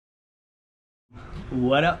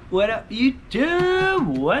What up,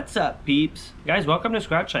 YouTube? What's up, peeps? Guys, welcome to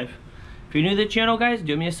Scratch Life. If you're new to the channel, guys,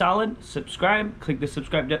 do me a solid, subscribe, click the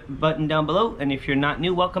subscribe button down below, and if you're not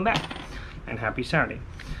new, welcome back, and happy Saturday.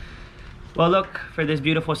 Well, look, for this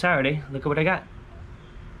beautiful Saturday, look at what I got.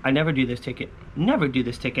 I never do this ticket. Never do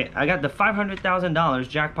this ticket. I got the $500,000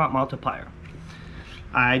 Jackpot Multiplier.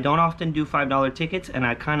 I don't often do $5 tickets, and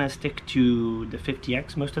I kind of stick to the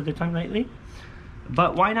 50X most of the time lately.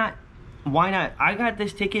 But why not? Why not? I got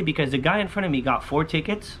this ticket because the guy in front of me got 4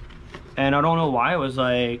 tickets, and I don't know why. I was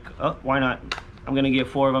like, oh, why not? I'm gonna get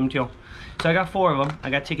 4 of them too. So I got 4 of them.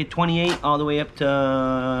 I got ticket 28 all the way up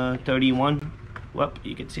to 31. Whoop,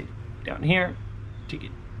 you can see it down here.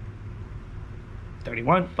 Ticket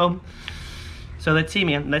 31. Boom. So let's see,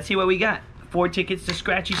 man. Let's see what we got. 4 tickets to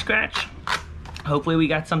Scratchy Scratch. Hopefully we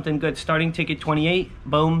got something good. Starting ticket 28.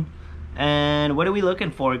 Boom. And what are we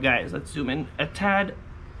looking for, guys? Let's zoom in a tad.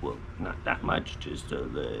 Well, not that much, just a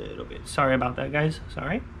little bit. Sorry about that, guys.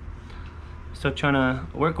 Sorry. Still trying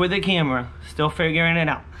to work with the camera. Still figuring it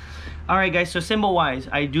out. Alright, guys, so symbol-wise,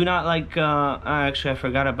 I do not like... actually, I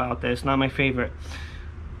forgot about this. Not my favorite.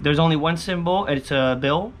 There's only one symbol. It's a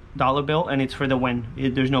bill, dollar bill, and it's for the win.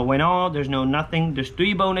 There's no win all. There's no nothing. There's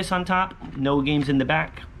 3 bonus on top. No games in the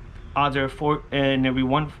back. Odds are 4 in every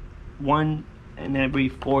one and every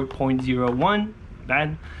 4.01.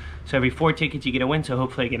 Bad. So every 4 tickets you get a win, so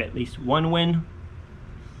hopefully I get at least 1 win.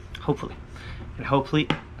 Hopefully. And hopefully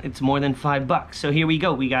it's more than $5. So here we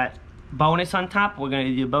go. We got bonus on top. We're going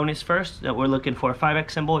to do bonus first. That we're looking for a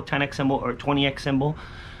 5X symbol, a 10X symbol, or a 20X symbol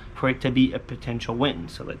for it to be a potential win.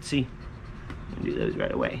 So let's see. I'm going to do those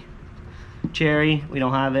right away. Cherry, we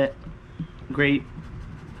don't have it. Grape,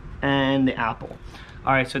 and the apple.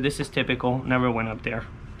 Alright, so this is typical. Never went up there.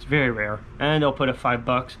 It's very rare. And they'll put a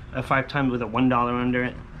 $5, a 5 times with a $1 under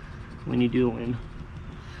it when you do win.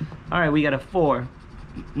 Alright, we got a 4.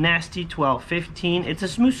 Nasty 12. 15. It's a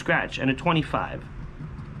smooth scratch and a 25.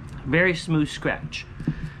 Very smooth scratch.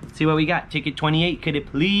 Let's see what we got. Ticket 28. Could it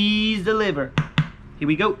please deliver? Here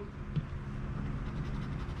we go.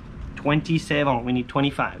 27. We need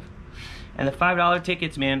 25. And the $5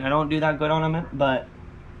 tickets, man, I don't do that good on them, but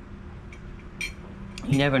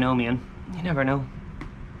you never know, man. You never know.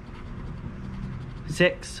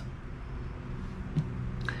 6.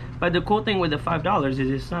 But the cool thing with the $5 is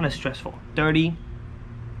it's not as stressful. 30.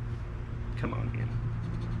 Come on, man.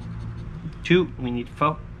 2. We need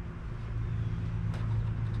 4.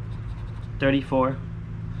 34.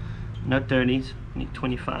 No 30s. We need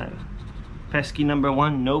 25. Pesky number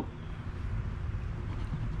 1. Nope.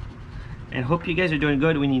 And hope you guys are doing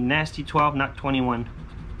good. We need nasty 12, not 21.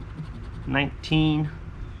 19.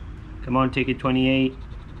 Come on, ticket 28.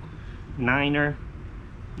 9er.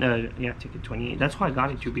 Yeah, ticket 28. That's why I got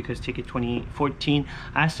it too, because ticket 28. 14.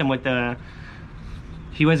 I asked him what the...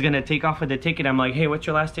 He was going to take off with the ticket. I'm like, hey, what's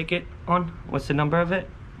your last ticket on? What's the number of it?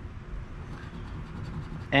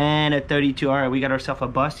 And a 32. Alright, we got ourselves a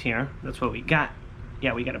bust here. That's what we got.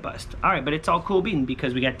 Yeah, we got a bust. Alright, but it's all cool bean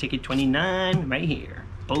because we got ticket 29 right here.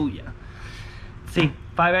 Booyah. Let's see.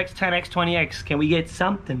 5X, 10X, 20X. Can we get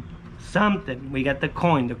something? Something. We got the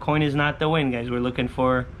coin. The coin is not the win, guys. We're looking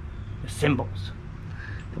for the symbols.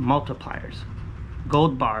 The multipliers.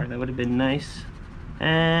 Gold bar. That would have been nice.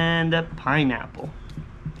 And the pineapple.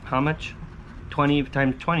 How much? 20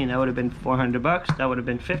 times 20. That would have been $400. That would have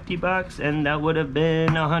been $50. And that would have been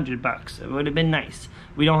 $100. It would have been nice.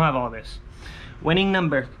 We don't have all this. Winning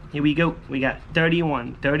number. Here we go. We got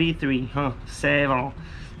 31, 33, 7.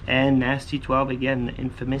 And nasty 12 again. The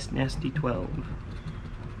infamous nasty 12.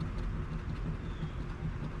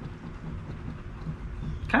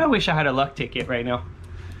 Kind of wish I had a luck ticket right now.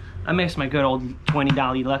 I miss my good old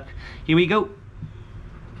 $20 luck. Here we go.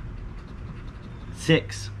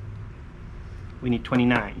 6. We need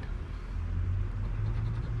 29.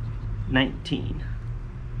 19.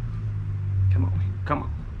 Come on, come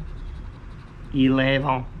on.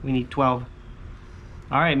 11. We need 12.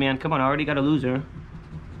 Alright, man, come on. I already got a loser.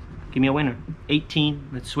 Give me a winner. 18.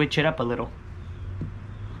 Let's switch it up a little.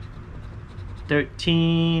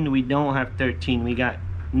 13. We don't have 13. We got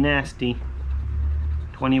nasty.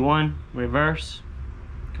 21. Reverse.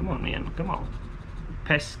 Come on, man. Come on.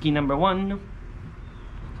 Pesky number 1.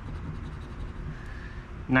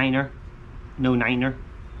 9er. No 9er.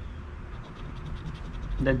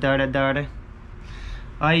 The dirty.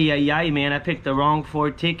 Ay, man. I picked the wrong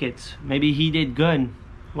 4 tickets. Maybe he did good.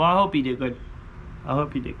 Well, I hope he did good. I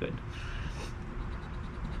hope he did good.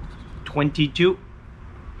 22.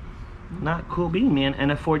 Not cool bean, man.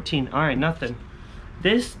 And a 14. Alright, nothing.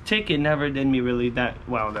 This ticket never did me really that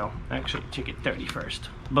well though. Actually, ticket 30 first.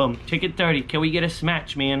 Boom, ticket 30. Can we get a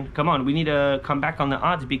smash, man? Come on, we need to come back on the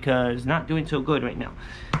odds because not doing so good right now.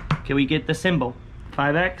 Can we get the symbol?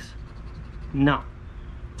 5x? No.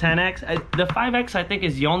 10x? The 5x I think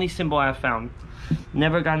is the only symbol I've found.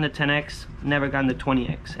 Never gotten the 10x, never gotten the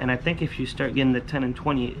 20x. And I think if you start getting the 10 and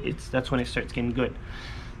 20, that's when it starts getting good.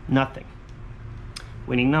 Nothing.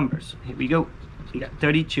 Winning numbers. Here we go. We got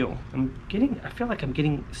 32. I feel like I'm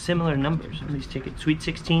getting similar numbers on these tickets. Sweet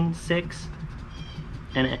 16, 6,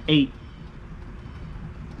 and an 8.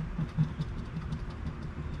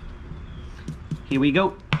 Here we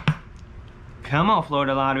go. Come on,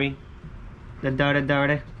 Florida Lottery. The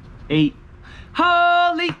darta. 8.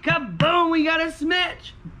 Holy kaboom, we got a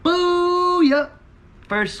smash. Booyah.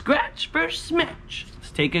 First scratch, first smash.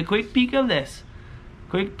 Let's take a quick peek of this.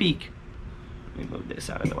 Quick peek. Let me move this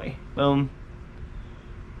out of the way. Boom.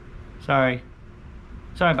 Sorry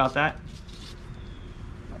about that.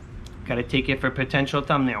 Gotta take it for potential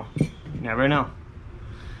thumbnail. You never know.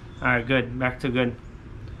 Alright, good. Back to good.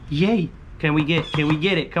 Yay! Can we get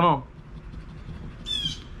it? Come on.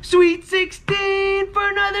 Sweet 16 for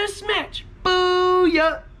another smash.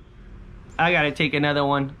 Booyah! I gotta take another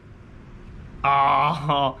one.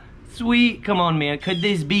 Oh, sweet. Come on, man. Could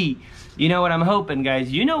this be? You know what I'm hoping,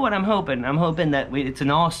 guys. You know what I'm hoping. I'm hoping that it's an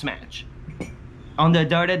all smash. On the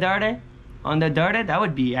darta. On the darta, that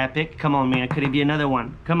would be epic. Come on, man. Could it be another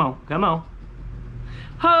one? Come on.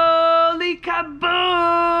 Holy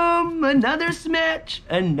kaboom! Another smash.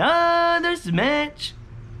 Another smash.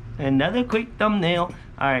 Another quick thumbnail.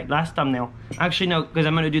 Alright, last thumbnail. Actually, no, because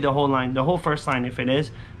I'm going to do the whole line. The whole first line if it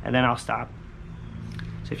is. And then I'll stop.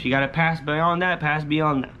 So if you got to pass beyond that, pass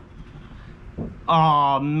beyond that.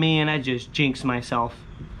 Oh, man, I just jinxed myself.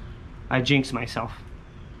 I jinxed myself.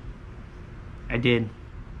 I did.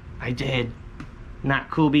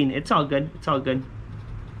 Not cool bean. It's all good.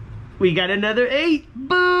 We got another 8.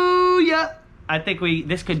 Booyah! I think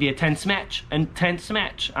this could be a 10 smash. A 10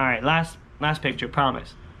 smash. Alright, last picture.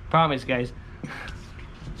 Promise, guys.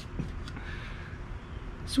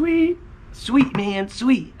 Sweet, man,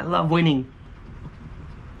 sweet. I love winning.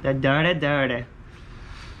 The darta.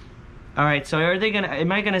 Alright, so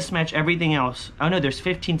am I gonna smash everything else? Oh no, there's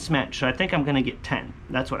 15 smash, so I think I'm gonna get 10.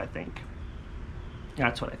 That's what I think.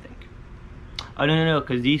 Oh no,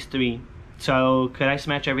 because these 3. So could I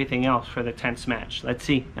smash everything else for the 10th smash? Let's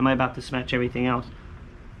see. Am I about to smash everything else?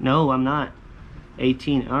 No, I'm not.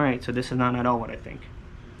 18. Alright, so this is not at all what I think.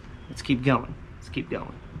 Let's keep going.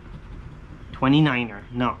 29er.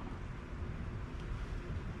 No.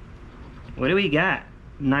 What do we got?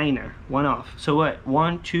 9er. 1 off. So what?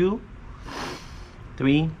 1, 2,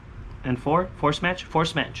 3, and 4? 4 smash? 4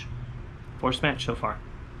 smash. 4 smash so far.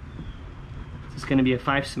 It's going to be a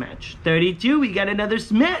 5 smash. 32, we got another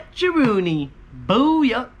smash-a-rooney.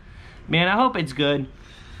 Booyah. Man, I hope it's good.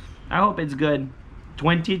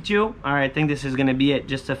 22. Alright, I think this is going to be it.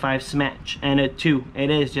 Just a 5 smash. And a 2. It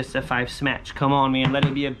is just a 5 smash. Come on, man. Let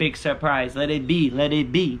it be a big surprise. Let it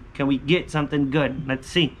be. Can we get something good? Let's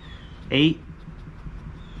see. 8.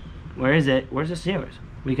 Where is it? Where's the zeros?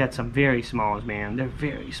 We got some very smalls, man. They're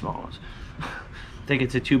very smalls. I think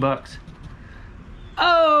it's a $2.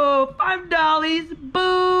 Oh, $5.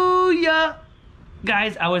 Booyah.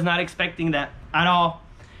 Guys, I was not expecting that at all.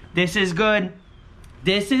 This is good.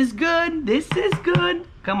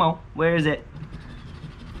 Come on, where is it?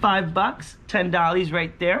 $5, $10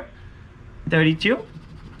 right there. 32,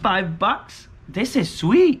 $5. This is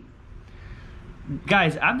sweet.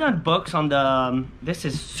 Guys, I've done books on the, this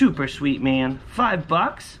is super sweet, man.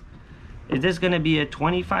 $5. Is this gonna be a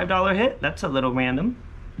 $25 hit? That's a little random.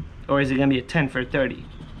 Or is it gonna be a 10 for 30?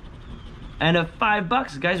 And a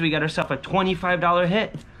 $5, guys, we got ourselves a $25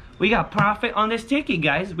 hit. We got profit on this ticket,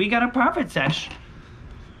 guys. We got a profit sesh.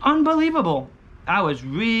 Unbelievable. I was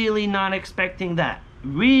really not expecting that.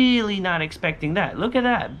 Look at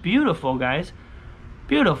that. Beautiful, guys.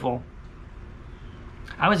 Beautiful.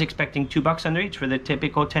 I was expecting $2 under each for the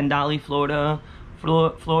typical $10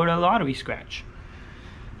 Florida lottery scratch.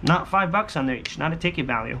 Not $5 under each. Not a ticket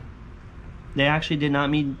value. They actually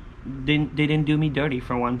didn't do me dirty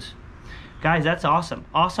for once. Guys, that's awesome.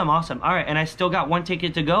 Awesome. Alright, and I still got 1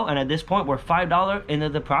 ticket to go, and at this point we're $5 into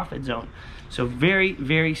the profit zone. So very,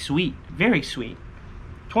 very sweet. Very sweet.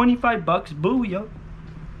 $25, booyah.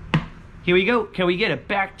 Here we go. Can we get a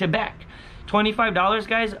back-to-back? $25,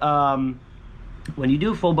 guys. When you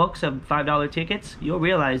do full books of $5 tickets, you'll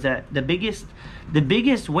realize that the biggest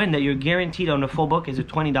win that you're guaranteed on a full book is a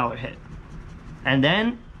 $20 hit. And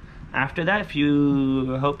then after that, if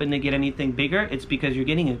you're hoping to get anything bigger, it's because you're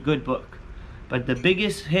getting a good book. But the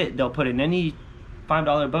biggest hit they'll put in any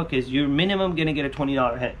 $5 book is you're minimum gonna get a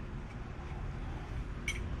 $20 hit.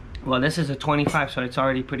 Well, this is a 25, so it's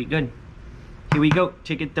already pretty good. Here we go,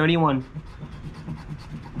 ticket 31.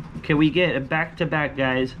 Can we get a back-to-back,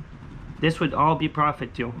 guys? This would all be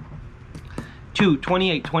profit too. 2,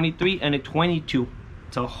 28, 23, and a 22.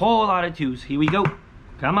 It's a whole lot of 2s. Here we go.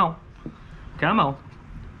 Come on. Come on.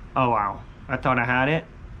 Oh, wow. I thought I had it.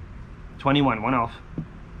 21, one off.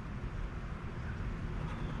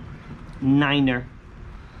 9er.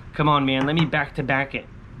 Come on, man. Let me back-to-back it.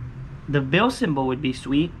 The bill symbol would be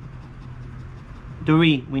sweet.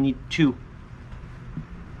 3. We need 2.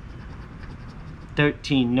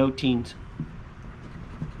 13. No teens.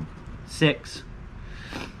 6.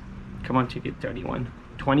 Come on, ticket 31.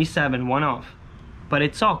 27. One off. But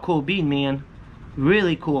it's all cool bean, man.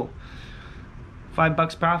 Really cool.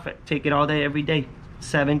 $5 profit. Take it all day, every day.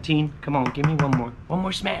 17. Come on, give me one more. One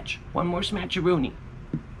more smash. One more smatch-a-rooney.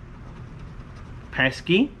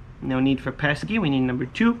 Pesky. No need for pesky. We need number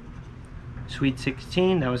 2. Sweet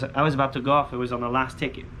 16. I was about to go off. It was on the last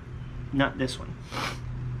ticket, not this one.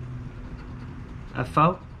 A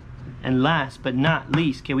FO. And last but not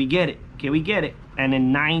least, can we get it? Can we get it? And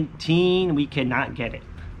in 19, we cannot get it.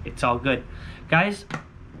 It's all good, guys.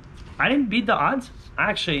 I didn't beat the odds. I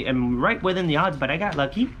actually am right within the odds, but I got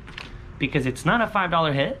lucky because it's not a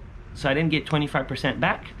 $5 hit, so I didn't get 25%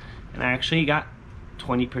 back, and I actually got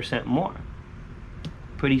 20% more.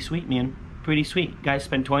 Pretty sweet, man. Pretty sweet. Guys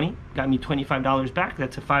spent 20, got me $25 back.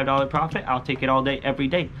 That's a $5 profit. I'll take it all day, every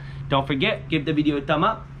day. Don't forget, give the video a thumb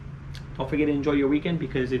up. Don't forget to enjoy your weekend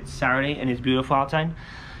because it's Saturday and it's beautiful outside.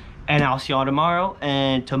 And I'll see y'all tomorrow.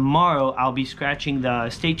 And tomorrow I'll be scratching the,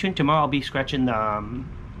 stay tuned, tomorrow I'll be scratching the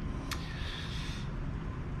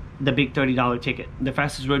big $30 ticket. The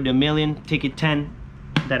fastest road to a million, ticket 10.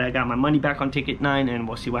 That I got my money back on ticket 9, and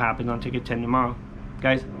we'll see what happens on ticket 10 tomorrow.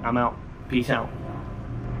 Guys, I'm out. Peace out.